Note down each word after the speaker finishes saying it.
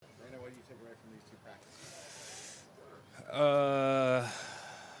Uh,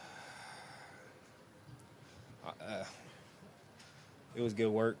 it was good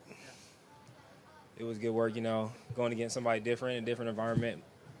work. It was good work, going against somebody different in a different environment.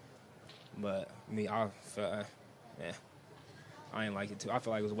 But me, yeah, I ain't like it too. I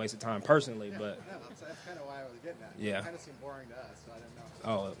feel like it was a waste of time personally, but No, that's kind of why I was getting at. Yeah. It kind of seemed boring to us, so I didn't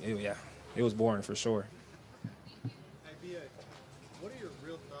know. yeah, it was boring for sure. Hey, B.A., what are your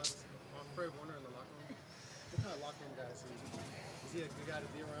real thoughts on Fred Warner in the locker room? What kind of locker room guy is he? Is he a good guy to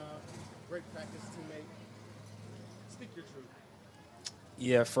be around? Great practice teammate? Speak your truth.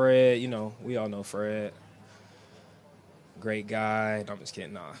 Yeah, Fred, we all know Fred. Great guy. No, I'm just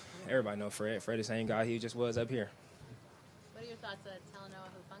kidding. Nah, everybody know Fred. Fred the same guy he just was up here. What are your thoughts on Talanoa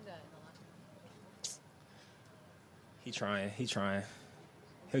Hufanga in the locker room? He trying.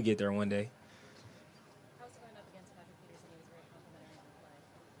 He'll get there one day. How was it going up against Patrick Peterson? He was very complimentary on the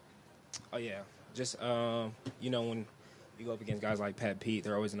play. Oh, yeah. Just, when you go up against guys like Pat Pete,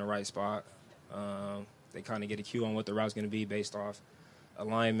 they're always in the right spot. They kind of get a cue on what the route's going to be based off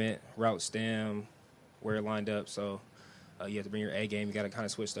alignment, route stem, where it lined up. So you have to bring your A game. You got to kind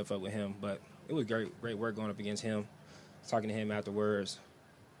of switch stuff up with him. But it was great work going up against him. Talking to him afterwards.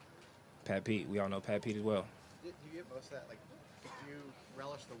 Pat Pete, we all know Pat Pete as well. Do you get most of that? Like, do you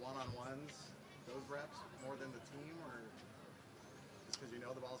relish the one-on-ones, those reps, more than the team, or just because you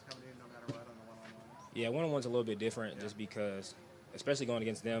know the ball's coming in no matter what on the one-on-ones? Yeah, one-on-one's a little bit different just because, especially going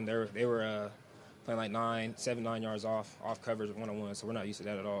against them, they were playing like 7, 9 yards off coverage one-on-one, so we're not used to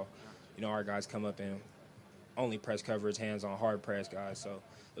that at all. Our guys come up and only press coverage, hands-on, hard press guys, so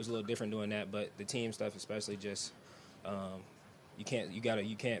it was a little different doing that. But the team stuff, especially, just you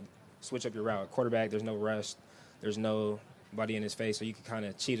can't switch up your route. Quarterback, there's no rush, there's nobody in his face, so you can kind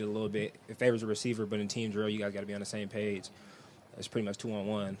of cheat it a little bit. It favors the receiver, but in team drill, you guys got to be on the same page. It's pretty much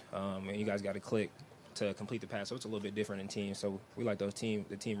 2-on-1, and you guys got to click to complete the pass. So it's a little bit different in team. So we like the team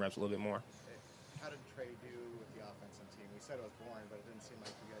reps a little bit more. How did Trey do with the offensive team? We said it was boring, but it didn't seem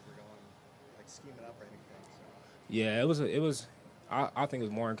like you guys were going like scheming up or anything. So. Yeah, it was. I think it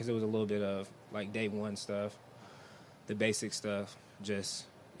was more because it was a little bit of like day one stuff, the basic stuff. Just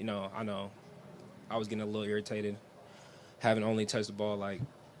I know I was getting a little irritated, having only touched the ball like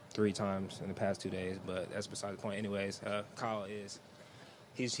 3 times in the past 2 days, but that's beside the point. Anyways, Kyle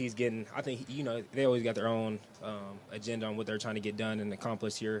he's getting. I think they always got their own agenda on what they're trying to get done and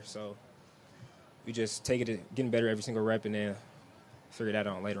accomplish here. So we just take it to getting better every single rep and then figure that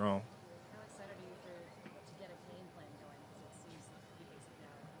out later on. How excited are you to get a game plan going? Because it seems pretty basic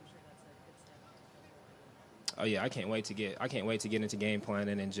now. I'm sure that's a good step. Oh yeah, I can't wait to get into game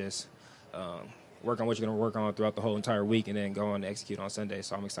planning and just work on what you're going to work on throughout the whole entire week and then go on to execute on Sunday.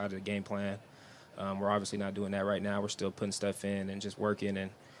 So I'm excited to game plan. We're obviously not doing that right now. We're still putting stuff in and just working and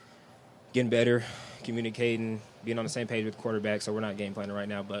getting better, communicating, being on the same page with the quarterback. So we're not game planning right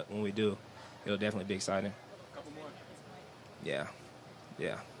now, but when we do, it'll definitely be exciting. A couple more. Yeah.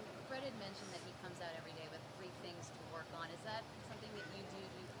 Fred had mentioned that he comes out every day with 3 things to work on. Is that something that you do?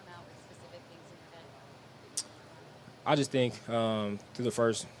 Do you come out with specific things in your head? I just think through the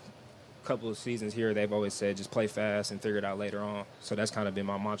first couple of seasons here, they've always said just play fast and figure it out later on. So that's kind of been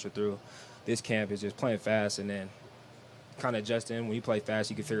my mantra through this camp is just playing fast and then kind of adjusting. When you play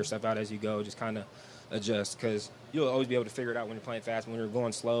fast, you can figure stuff out as you go. Just kind of adjust because you'll always be able to figure it out when you're playing fast. When you're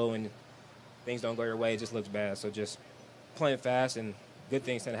going slow and things don't go your way, it just looks bad. So just playing fast and good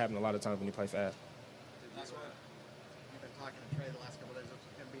things tend to happen a lot of times when you play fast. That's what you've been talking to Trey the last couple of days of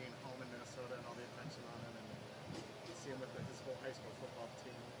him being home in Minnesota and all the attention on him and see him with his whole high school football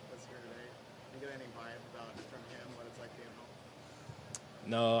team was here today. Did you get any vibe from him, what it's like being home?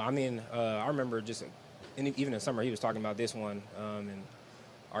 No, I mean, I remember just even in summer he was talking about this one, and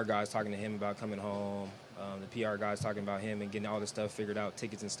our guys talking to him about coming home, the PR guys talking about him and getting all this stuff figured out,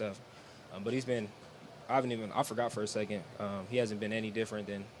 tickets and stuff. But he's been, I forgot for a second. He hasn't been any different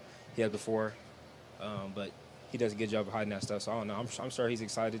than he has before, but he does a good job of hiding that stuff. So I don't know. I'm sure he's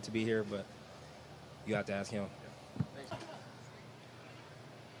excited to be here, but you have to ask him.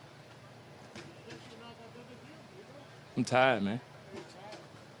 I'm tired, man.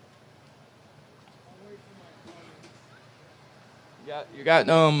 You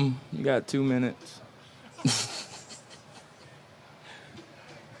got 2 minutes.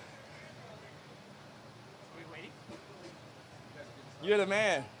 You're the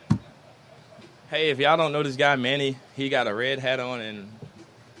man. Hey, if y'all don't know this guy, Manny, he got a red hat on and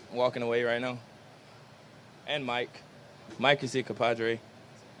walking away right now. And Mike. Mike is a compadre.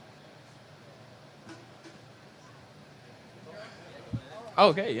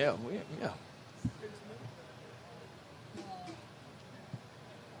 Okay, yeah. Well, it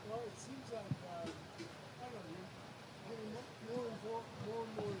seems like, I don't know, more involved.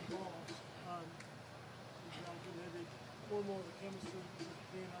 You guys are maybe more and more of the chemistry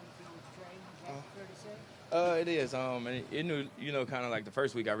being on the field with Trey. Is that fair to say? It is. And it knew, kind of like the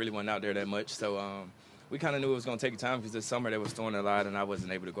first week, I really wasn't out there that much. So we kind of knew it was going to take time because this summer they was throwing a lot, and I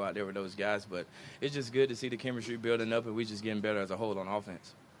wasn't able to go out there with those guys. But it's just good to see the chemistry building up, and we just getting better as a whole on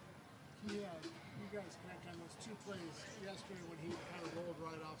offense. Yeah, you guys connect on those two plays yesterday when he kind of rolled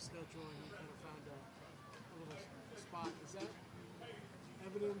right off schedule and he kind of found a little spot. Is that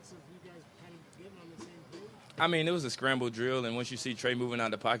evidence of you guys kind of getting on the same page? I mean, it was a scramble drill, and once you see Trey moving out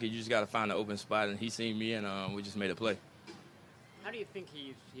of the pocket, you just got to find an open spot, and he seen me, and we just made a play. How do you think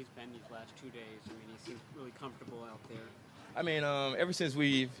he's been these last 2 days? I mean, he seems really comfortable out there. I mean, ever since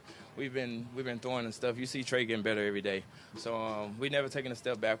we've been throwing and stuff, you see Trey getting better every day. So we never taken a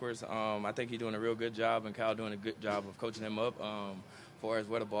step backwards. I think he's doing a real good job, and Kyle doing a good job of coaching him up as far as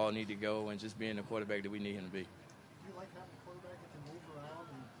where the ball need to go and just being the quarterback that we need him to be. Do you like having a quarterback that can move around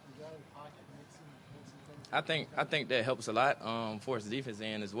and get out of the pocket and make some things? I think that helps a lot for his defense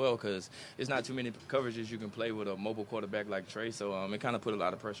end as well because it's not too many coverages you can play with a mobile quarterback like Trey. So it kind of put a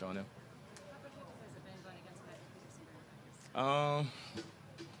lot of pressure on him.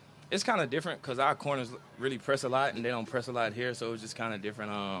 It's kind of different because our corners really press a lot and they don't press a lot here, so it's just kind of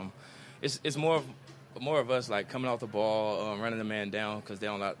different. It's more of us like coming off the ball, running the man down because they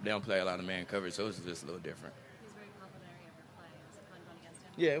don't play a lot of man coverage, so it's just a little different. He was very complimentary of your play. Was it fun going against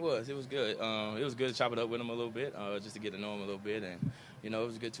him? Yeah, it was good. It was good to chop it up with him a little bit, just to get to know him a little bit, and it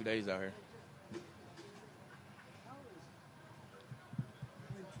was a good 2 days out here. I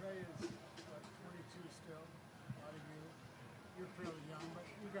mean, Trey is 22 still. A lot of you, you're fairly young, but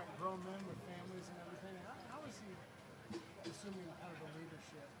you've got grown men with families and everything. How is he assuming kind of a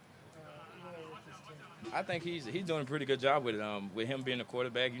leadership role with this team? I think he's doing a pretty good job with it. With him being the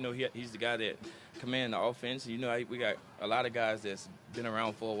quarterback, he's the guy that commands the offense. We got a lot of guys that's been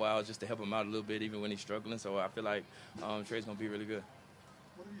around for a while just to help him out a little bit, even when he's struggling. So I feel like Trey's gonna be really good.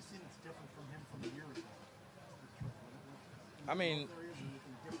 What have you seen that's different from him from a year ago? I mean,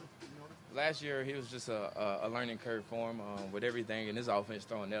 last year he was just a learning curve for him with everything in his offense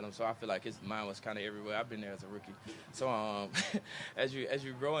throwing at him. So I feel like his mind was kind of everywhere. I've been there as a rookie. So as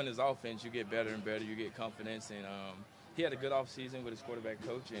you grow in his offense, you get better and better. You get confidence, and he had a good offseason with his quarterback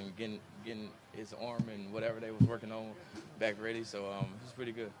coach and getting his arm and whatever they was working on back ready. So it was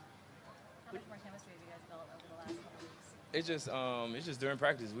pretty good. How much more chemistry have you guys developed over the last couple weeks? It's just during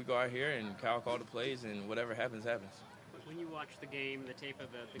practice. We go out here and Kyle call the plays, and whatever happens, happens. When you watch the game, the tape of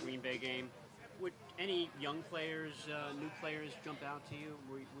the Green Bay game, would any young players, new players jump out to you?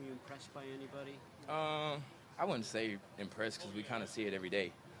 Were you impressed by anybody? I wouldn't say impressed because we kind of see it every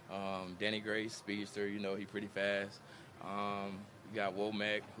day. Danny Gray, speedster, he pretty fast. We got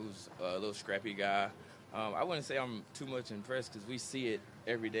Womack, who's a little scrappy guy. I wouldn't say I'm too much impressed because we see it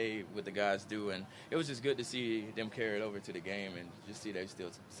every day what the guys do, and it was just good to see them carry it over to the game and just see they're still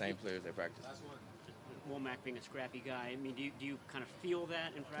the same players at practice. Womack being a scrappy guy, I mean, do you kind of feel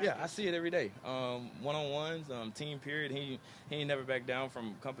that in practice? Yeah, I see it every day. One-on-ones, team period. He ain't never back down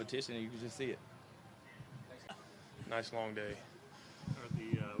from competition, and you can just see it. Nice long day.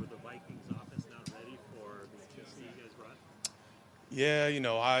 Were the Vikings offense not ready for the intensity you guys brought? Yeah,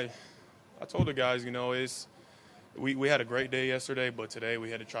 I told the guys, we had a great day yesterday, but today we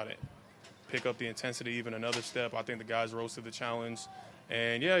had to try to pick up the intensity even another step. I think the guys rose to the challenge,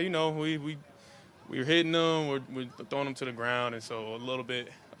 and we were hitting them, we're throwing them to the ground, and so a little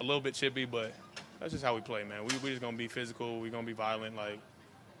bit chippy, but that's just how we play, man. We just gonna be physical, we're gonna be violent,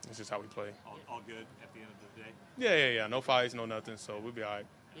 it's just how we play. All good at the end of the day? Yeah. No fights, no nothing, so we'll be all right.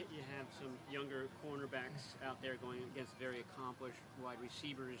 You have some younger cornerbacks out there going against very accomplished wide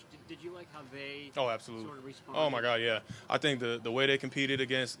receivers. Did you like how they absolutely. sort of responded? Oh, my God, yeah. I think the way they competed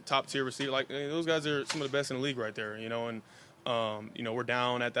against top-tier receivers, those guys are some of the best in the league right there, and we're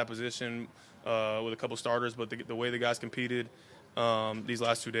down at that position with a couple starters, but the way the guys competed these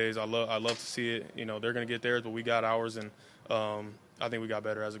last 2 days, I love to see it. They're going to get theirs, but we got ours, and I think we got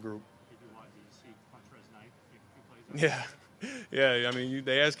better as a group. Did you want to see Montrez Knight if he plays? Yeah. I mean,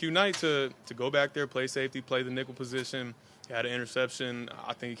 they asked Q Knight to go back there, play safety, play the nickel position. He had an interception.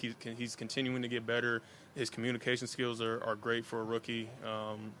 I think he's continuing to get better. His communication skills are great for a rookie,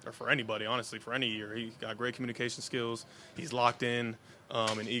 or for anybody, honestly, for any year. He got great communication skills. He's locked in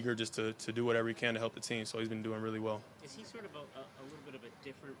and eager just to do whatever he can to help the team. So he's been doing really well. Is he sort of a little bit of a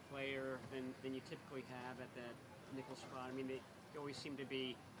different player than you typically have at that nickel spot? I mean, they always seem to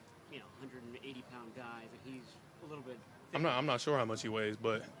be, 180-pound guys, and he's a little bit. I'm not sure how much he weighs,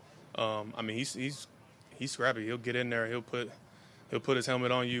 but I mean he's scrappy. He'll get in there. He'll put his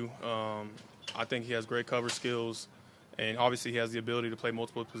helmet on you. I think he has great cover skills. and obviously he has the ability to play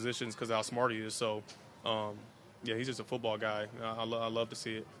multiple positions because of how smart he is. So, yeah, he's just a football guy. I love to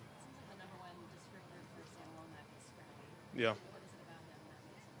see it. The number one distributor for Sam Womack is Scrappy. Yeah. What is it about him that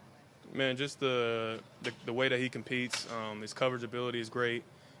makes him that way? Man, just the way that he competes, his coverage ability is great.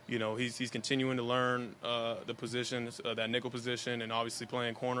 You know, he's continuing to learn the positions, that nickel position, and obviously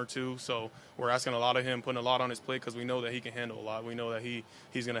playing corner too. So we're asking a lot of him, putting a lot on his plate because we know that he can handle a lot. We know that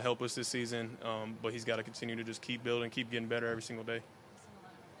he's going to help us this season, but he's got to continue to just keep building, keep getting better every single day.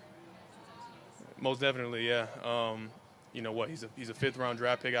 Most definitely, yeah. You know what? He's a fifth-round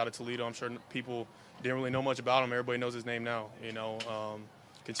draft pick out of Toledo. I'm sure people didn't really know much about him. Everybody knows his name now. You know,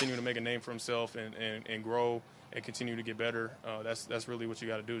 continuing to make a name for himself and grow and continue to get better. That's really what you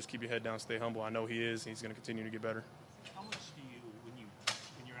got to do is keep your head down, stay humble. I know he is. He's going to continue to get better. How much do you, when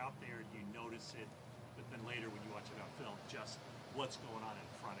you're out there, do you notice it, but then later when you watch it on film, just what's going on in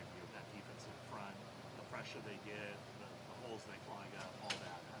front of you, that defensive front, the pressure they get, the holes they flying up, all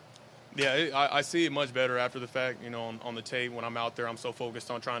that? Yeah, I see it much better after the fact. You know, on the tape when I'm out there, I'm so focused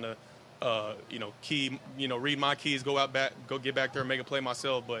on trying to, read my keys, go get back there and make a play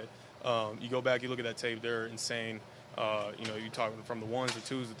myself. But you go back, you look at that tape, they're insane. You talk from the ones, the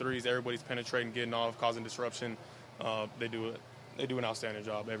twos, the threes, everybody's penetrating, getting off, causing disruption. They do an outstanding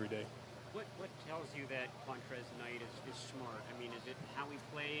job every day. What tells you that Qwuantrezz Knight is smart? I mean, is it how he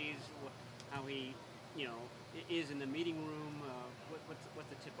plays, how he, is in the meeting room? What's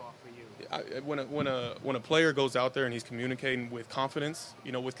the tip off for you? When a player goes out there and he's communicating with confidence,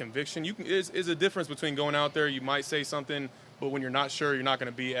 with conviction, is a difference between going out there. You might say something, but when you're not sure, you're not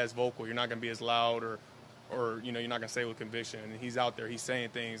going to be as vocal. You're not going to be as loud, or you're not going to say it with conviction. And he's out there, he's saying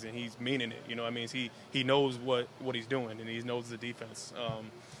things, and he's meaning it. I mean, he knows what he's doing, and he knows the defense.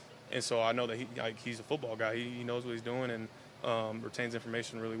 And so I know that he's a football guy. He knows what he's doing and retains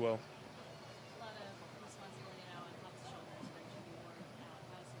information really well. A lot of responsibility now on Huck's shoulders for Jimmy Ward.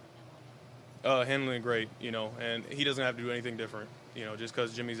 How's he handling it? Handling it great, and he doesn't have to do anything different. Just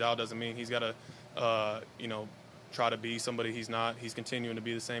because Jimmy's out doesn't mean he's got to, try to be somebody he's not. He's continuing to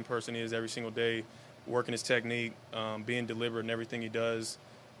be the same person he is every single day, working his technique, being deliberate in everything he does.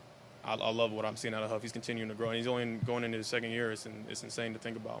 I love what I'm seeing out of Huff. He's continuing to grow, and he's only going into his second year. It's insane to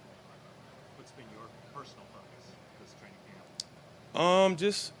think about. What's been your personal focus this training camp?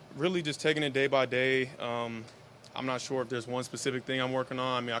 Just taking it day by day. I'm not sure if there's one specific thing I'm working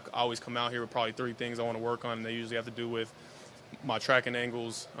on. I mean, I always come out here with probably 3 things I want to work on, and they usually have to do with my tracking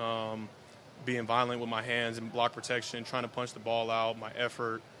angles, being violent with my hands and block protection, trying to punch the ball out, my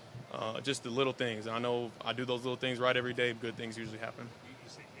effort, just the little things. And I know I do those little things right every day. Good things usually happen. You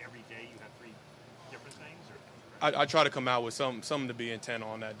say every day you have 3 different things? Or I try to come out with something to be intent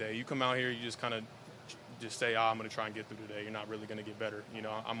on that day. You come out here, you just kind of just say, I'm going to try and get through today. You're not really going to get better.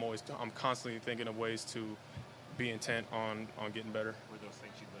 I'm constantly thinking of ways to be intent on getting better. Were those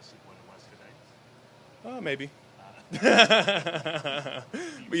things you listed what it was today? Maybe.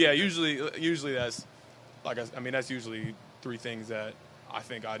 But yeah, usually that's that's usually 3 things that I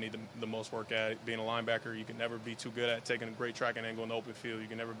think I need the most work at. Being a linebacker, you can never be too good at taking a great tracking angle in the open field. You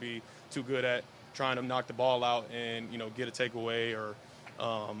can never be too good at trying to knock the ball out and get a takeaway or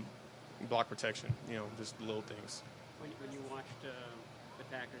block protection. Just little things. When you watched the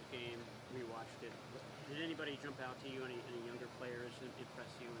Packers game, rewatched it, did anybody jump out to you? Any younger players impress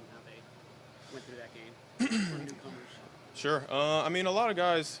you in how they went through that game? Or newcomers? Sure. I think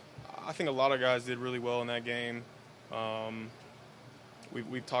a lot of guys did really well in that game.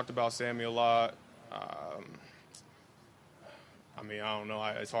 We've talked about Sammy a lot. I don't know.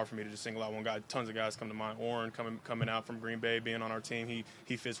 It's hard for me to just single out one guy. Tons of guys come to mind. Orrin coming out from Green Bay, being on our team.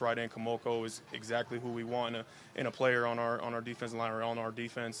 He fits right in. Kamoko is exactly who we want in a player on our defensive line or on our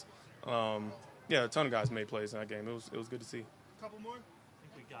defense. A ton of guys made plays in that game. It was good to see. A couple more? I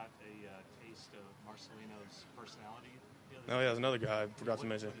think we got a taste of Marcelino's personality the other Oh, day. yeah, there's another guy I forgot to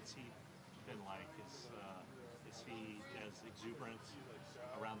mention. What's he been like? Is he as exuberant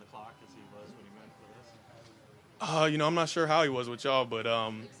around the clock as he was when he went with us? I'm not sure how he was with y'all, but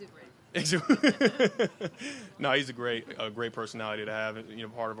no, he's a great personality to have.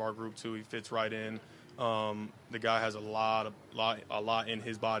 Part of our group too. He fits right in. The guy has a lot in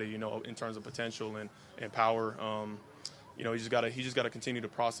his body, in terms of potential and power. He just got to continue to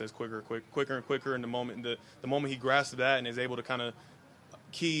process quicker and quicker. And the moment he grasps that and is able to kind of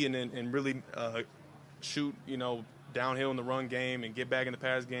key and really shoot, downhill in the run game and get back in the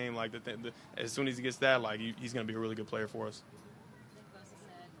pass game, as soon as he gets that, he's going to be a really good player for us. Nick Bosa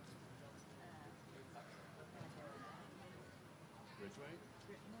said, Ridgeway?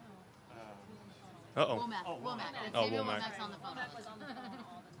 Uh-oh. Womack. Oh, Samuel Womack. Womack's on the phone.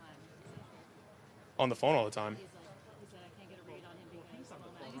 On the phone all the time. He's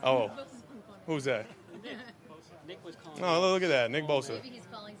Oh, who's that? Nick was calling. Oh, look at that, Nick Bosa. Maybe he's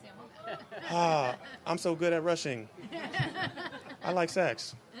calling Sam. I'm so good at rushing. I like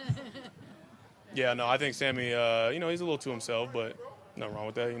sacks. Yeah, no, I think Sammy, he's a little to himself, but nothing wrong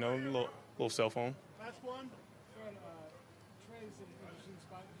with that. A little cell phone. Last one. Fred, Trey's in an interesting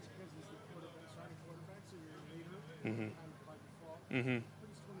spot just because he's the starting quarterback, so you're a leader. Mm-hmm. Kind of by default. Mm-hmm. But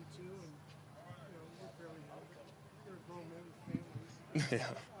he's 22, and we're fairly young. You're a grown man with families.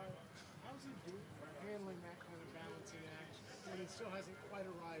 Yeah. How's he handling that kind of balancing act when he still hasn't quite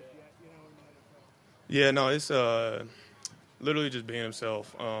arrived yet, in the NFL? Yeah, no, it's literally just being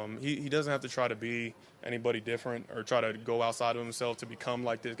himself. He doesn't have to try to be anybody different or try to go outside of himself to become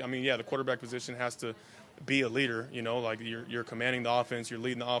like this. I mean, yeah, the quarterback position has to be a leader. Like you're commanding the offense, you're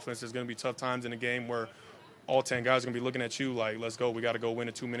leading the offense. There's going to be tough times in a game where all 10 guys are going to be looking at you like, let's go, we got to go win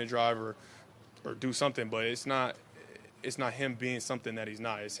a 2-minute drive or do something. But it's not him being something that he's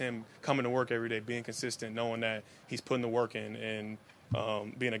not. It's him coming to work every day, being consistent, knowing that he's putting the work in, and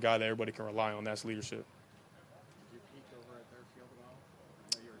being a guy that everybody can rely on. That's leadership. Did you peek over at their field at all?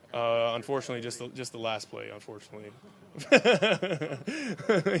 I know you were Unfortunately, just the last play. Unfortunately,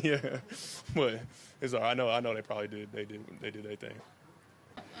 yeah, but it's all right. I know they probably did. They did their thing.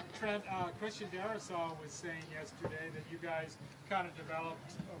 Trent, Christian Darrisaw was saying yesterday that you guys kind of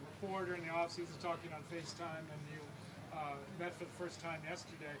developed a rapport during the offseason, talking on FaceTime, and you met for the first time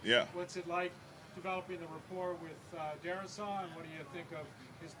yesterday. Yeah. What's it like developing the rapport with Darrisaw, and what do you think of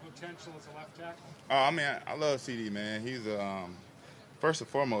his potential as a left tackle? I love CD, man. He's first and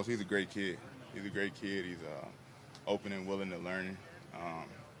foremost, he's a great kid. He's He's open and willing to learn.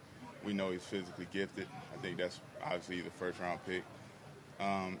 We know he's physically gifted. I think that's obviously the first round pick.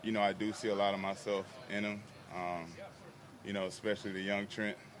 I do see a lot of myself in him. Especially the young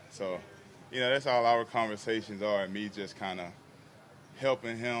Trent. So, that's all our conversations are. Me just kind of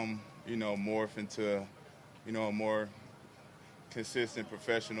helping him, morph into, a more consistent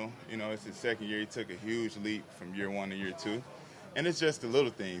professional. It's his second year. He took a huge leap from year 1 to year 2. And it's just the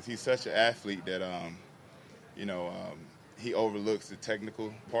little things. He's such an athlete that, he overlooks the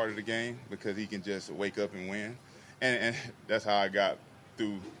technical part of the game because he can just wake up and win. And that's how I got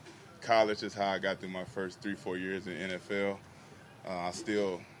through college. That's how I got through my first 3-4 years in the NFL. I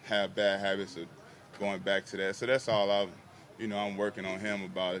still have bad habits of going back to that. So that's all I'm working on him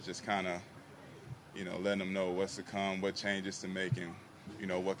about, is just kind of, letting him know what's to come, what changes to make, and,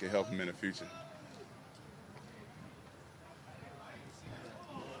 what can help him in the future.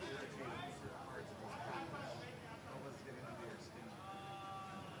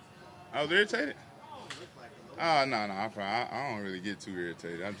 I was irritated? Oh, no, I don't really get too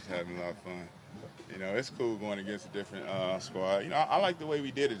irritated. I'm just having a lot of fun. It's cool going against a different squad. I like the way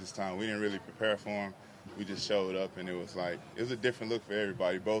we did it this time. We didn't really prepare for them. We just showed up, and it was a different look for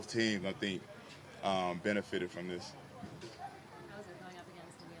everybody. Both teams, I think, benefited from this. How was it going up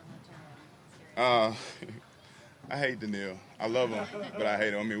against Daniil Hunter? I hate Daniil. I love him, but I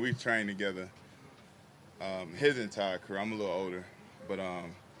hate him. I mean, we've trained together his entire career. I'm a little older, but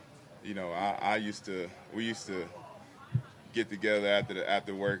we used to get together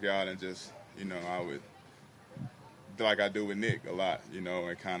after workout and just, I would, like I do with Nick a lot,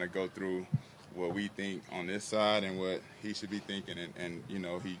 and kind of go through what we think on this side and what he should be thinking, and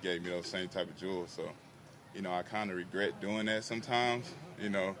he gave me those same type of jewels. So, I kind of regret doing that sometimes,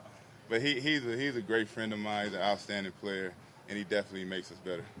 but he's a great friend of mine. He's an outstanding player, and he definitely makes us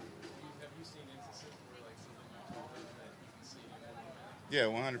better. Have you seen instances where something might fall in that you can see? Yeah,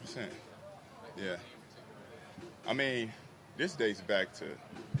 100%. Yeah. I mean, this dates back to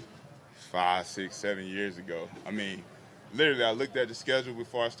 5, 6, 7 years ago. I mean, literally, I looked at the schedule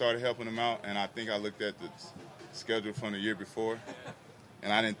before I started helping him out, and I think I looked at the schedule from the year before,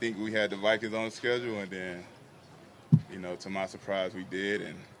 and I didn't think we had the Vikings on the schedule, and then, to my surprise, we did,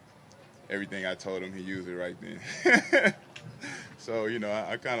 and everything I told him, he used it right then. So,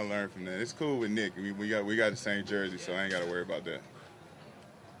 I kind of learned from that. It's cool with Nick. We got the same jersey, so I ain't got to worry about that.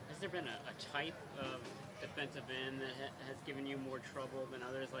 Has there been a type of defensive end that has given you more trouble than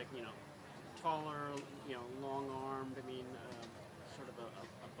others, like, taller, long-armed, sort of a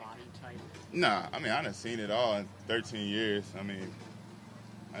body type? Nah, I done seen it all in 13 years. I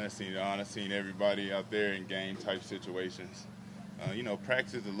done seen it all. I done seen everybody out there in game-type situations.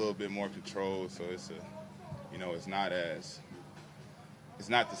 Practice is a little bit more controlled, so it's not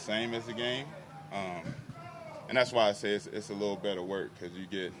the same as the game. And that's why I say it's a little better work, because you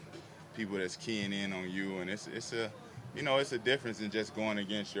get people that's keying in on you, and it's a difference in just going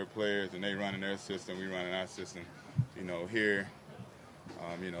against your players and they running their system, we running our system. Here,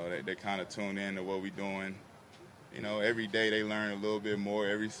 they kind of tune in to what we're doing. you know, every day they learn a little bit more.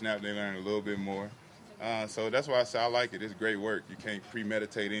 Every snap they learn a little bit more. So that's why I say I like it. It's great work. You can't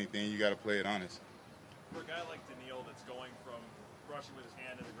premeditate anything. You got to play it honest. For a guy like Danielle that's going from rushing with his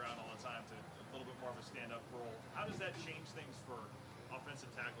hand in the ground all the time to a little bit more of a stand-up role, how does that change things for offensive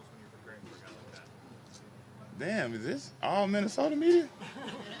tackles when you're preparing for a guy like that? Damn, is this all Minnesota media?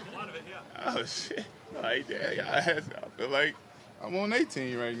 A lot of it, yeah. Oh, shit. Like, I feel like I'm on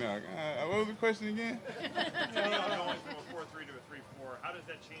 18 right now. What was the question again? Danielle going from a 4-3 to a 3-4, how does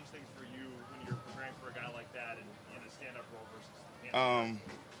that change things for you when you're preparing for a guy like that in a stand-up role versus hand?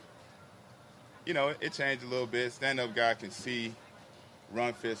 You know, it changed a little bit. Stand-up guy can see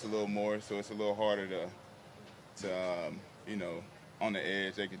run fits a little more, so it's a little harder to you know, on the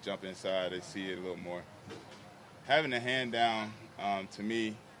edge. They can jump inside. They see it a little more. Having the hand down, to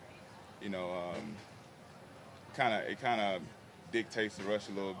me, you know, it kind of dictates the rush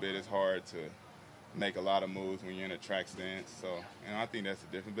a little bit. It's hard to make a lot of moves when you're in a track stance. So, you know, I think that's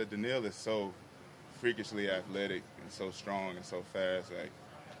the difference. But Danielle is so freakishly athletic and so strong and so fast. Like,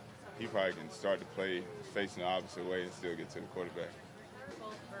 he probably can start to play facing the opposite way and still get to the quarterback. How are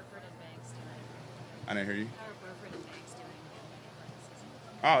both Burford and Banks doing? I didn't hear you. How are Burford and Banks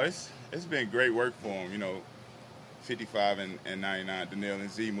doing? Oh, it's been great work for him. You know, 55 and 99. Danielle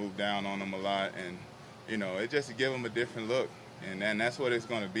and Z moved down on him a lot, and you know, it just to give him a different look, and that's what it's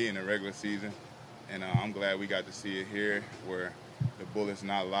going to be in the regular season. And I'm glad we got to see it here, where the bullet's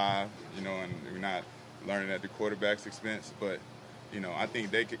not live, you know, and we're not learning at the quarterback's expense. But you know, I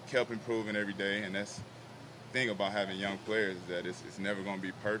think they kept improving every day, and that's the thing about having young players is that it's never going to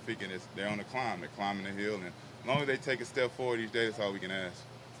be perfect, and they're on the climb. They're climbing the hill, and as long as they take a step forward each day, that's all we can ask. Is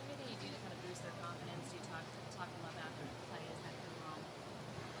there anything you do to kind of boost their confidence? You talk them up after the play. Is that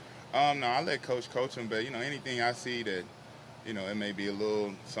kind of wrong? No, I let coach them, but you know, anything I see that, you know, it may be a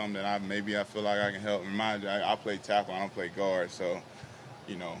little something that I feel like I can help. Remind you, I play tackle, I don't play guard, so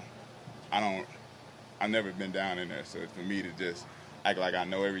you know, I've never been down in there. So for me to just act like I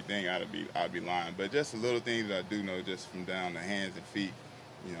know everything, I'd be lying. But just the little things that I do know, just from down to hands and feet,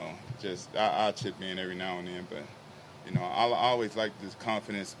 you know, just I'll chip in every now and then. But you know, I always like this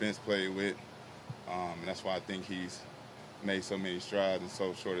confidence Spence played with, and that's why I think he's made so many strides in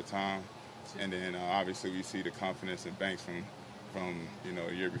so short a time. And then obviously we see the confidence in Banks from you know,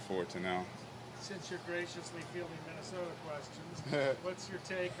 a year before to now. Since you're graciously fielding Minnesota questions, what's your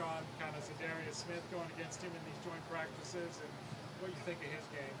take on kind of Zadarius Smith going against him in these joint practices, and what you think of his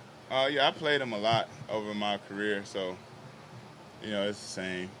game? Yeah, I played him a lot over my career, so you know, it's the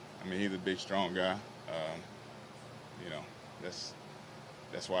same. I mean, he's a big, strong guy. You know, that's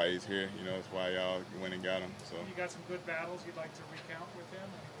why he's here. You know, that's why y'all went and got him. So you got some good battles you'd like to recount with him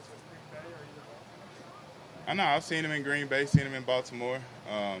when he was with Green Bay or either Baltimore? I know I've seen him in Green Bay, seen him in Baltimore.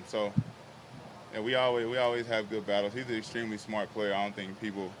 So yeah, we always have good battles. He's an extremely smart player. I don't think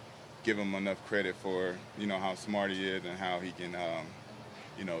people give him enough credit for, you know, how smart he is and how he can,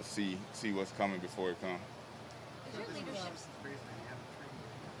 you know, see what's coming before it comes. Is your leadership?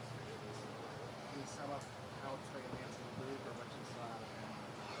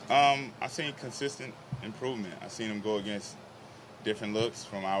 I've seen consistent improvement. I've seen him go against different looks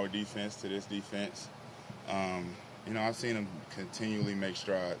from our defense to this defense. You know, I've seen him continually make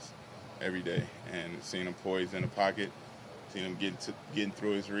strides every day, and seen him poised in the pocket, seen him getting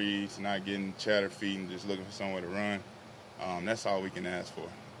through his reads, not getting chatter feet and just looking for somewhere to run. That's all we can ask for.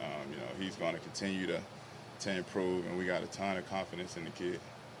 You know, he's going to continue to improve, and we got a ton of confidence in the kid.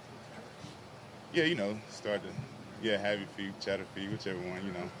 Yeah, you know, start to heavy feet, chatter feet, whichever one,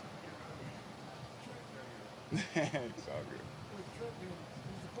 you know. It's all good. He's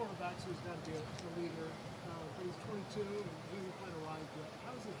the quarterback, so he's got to be a leader. But he's 22 and he hasn't quite arrived yet.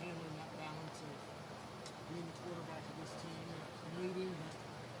 How is he handling that balance of being the quarterback of this team and leading, but,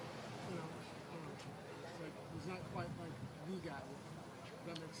 you know, like he's not quite like the guy. Does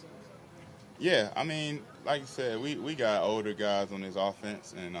that make sense? Yeah, I mean, like you said, we got older guys on this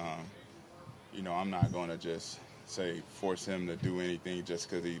offense, and, you know, I'm not going to just force him to do anything just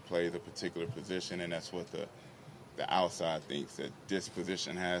because he plays a particular position, and that's what the outside thinks, that this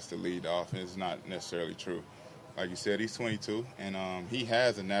position has to lead the offense. It's not necessarily true. Like you said, he's 22, and he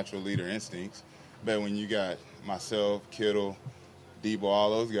has a natural leader instincts. But when you got myself, Kittle, Debo,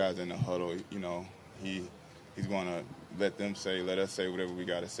 all those guys in the huddle, you know, he's going to let us say whatever we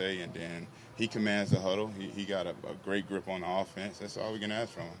got to say, and then he commands the huddle. He got a great grip on the offense. That's all we can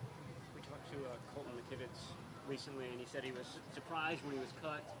ask from him. We talked to Colton McKivitz recently, and he said he was surprised when he was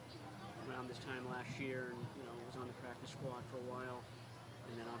cut around this time last year, and you know, was on the practice squad for a while,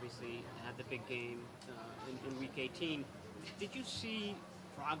 and then obviously had the big game in Week 18. Did you see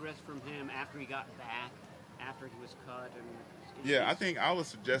progress from him after he got back after he was cut? And Yeah, I think I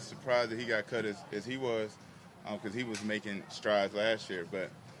was just surprised that he got cut as he was, because he was making strides last year. But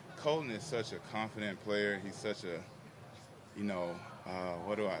Colton is such a confident player. He's such a, he's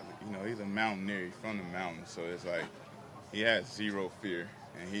a mountaineer. He's from the mountains, so it's like he has zero fear,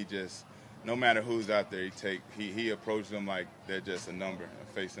 and he just, no matter who's out there, he approaches them like they're just a number,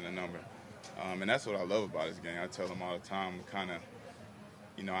 facing a number. And that's what I love about his game. I tell him all the time,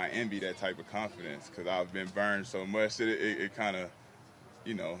 I envy that type of confidence because I've been burned so much that it kind of,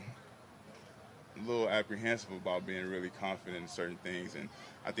 a little apprehensive about being really confident in certain things. And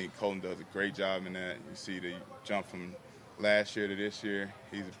I think Colton does a great job in that. You see the jump from last year to this year,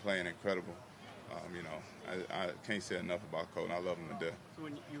 he's playing incredible. I can't say enough about Colton. I love him to death. So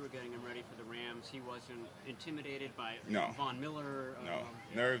when you were getting him ready for the Rams, he wasn't intimidated by No. Von Miller? No,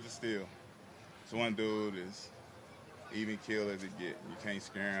 nerves of steel. This one dude is even keel as it get. You can't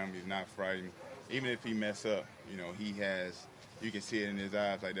scare him. He's not frightened. Even if he mess up, you can see it in his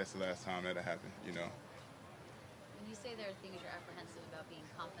eyes like that's the last time that'll happen, When you say there are things you're apprehensive about being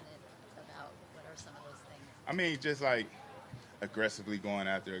confident about, what are some of those things? I mean, just like aggressively going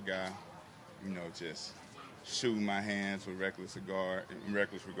after a guy, just shooting my hands with reckless regard.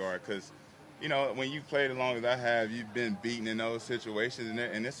 Because, when you played as long as I have, you've been beaten in those situations,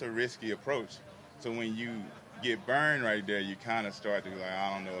 and it's a risky approach. So when you get burned right there, you kind of start to be like,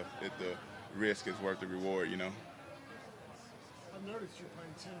 I don't know if the risk is worth the reward, I've noticed you're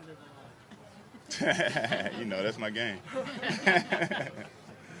playing tentative a lot. that's my game.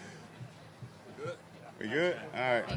 We good? All right.